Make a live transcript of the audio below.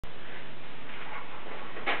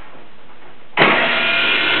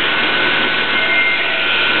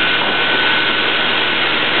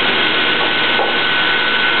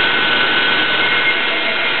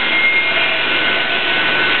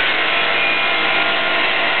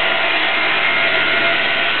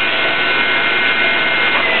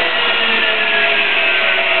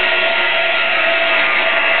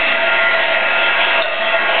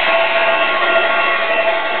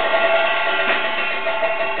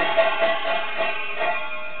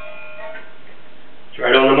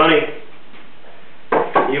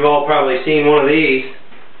You've all probably seen one of these.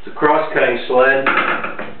 It's a cross-cutting sled.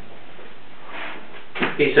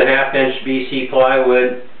 Piece of 1/2-inch BC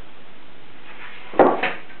plywood.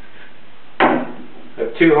 I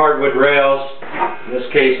have 2 hardwood rails, in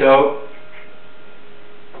this case oak.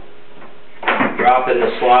 Drop in the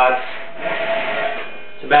slots.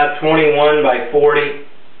 It's about 21 by 40.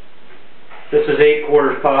 This is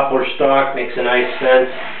 8/4 poplar stock, makes a nice fence.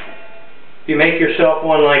 If you make yourself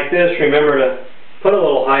one like this, remember to put a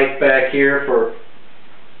little height back here for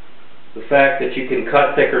the fact that you can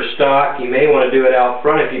cut thicker stock. You may want to do it out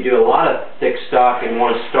front if you do a lot of thick stock and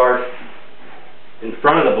want to start in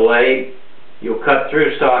front of the blade. You'll cut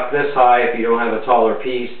through stock this high if you don't have a taller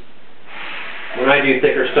piece. When I do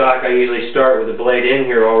thicker stock, I usually start with the blade in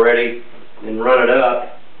here already and run it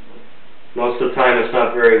up. Most of the time it's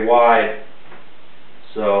not very wide.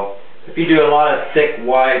 So if you do a lot of thick,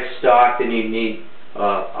 wide stock, then you need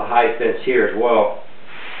a high fence here as well.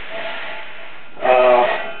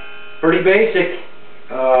 Pretty basic.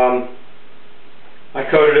 I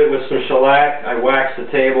coated it with some shellac. I waxed the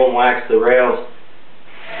table and waxed the rails.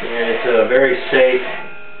 And it's a very safe,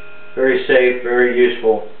 very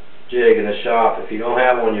useful jig in the shop. If you don't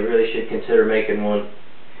have one, you really should consider making one.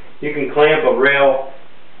 You can clamp a rail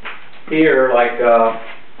here, like a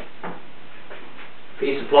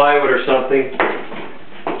piece of plywood or something,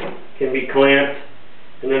 can be clamped,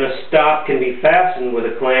 and then a stop can be fastened with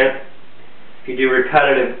a clamp. If you do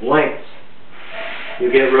repetitive lengths,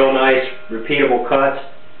 you get real nice, repeatable cuts.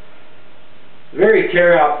 Very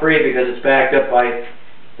tear-out free because it's backed up by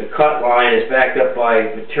the cut line is backed up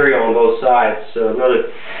by material on both sides. So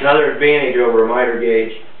another advantage over a miter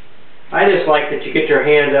gauge. I just like that you get your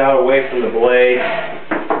hands out away from the blade,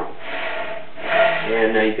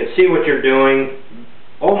 and you can see what you're doing.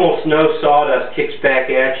 Almost no sawdust kicks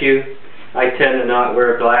back at you. I tend to not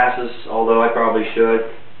wear glasses, although I probably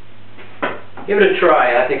should. Give it a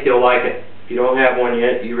try. I think you'll like it. If you don't have one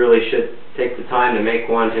yet, you really should take the time to make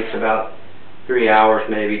one. It takes about 3 hours,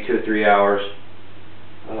 maybe 2 or 3 hours.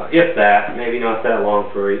 If that, maybe not that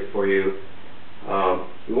long for you.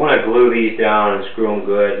 You want to glue these down and screw them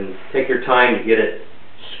good, and take your time to get it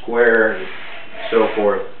square and so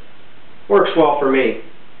forth. Works well for me.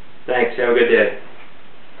 Thanks. Have a good day.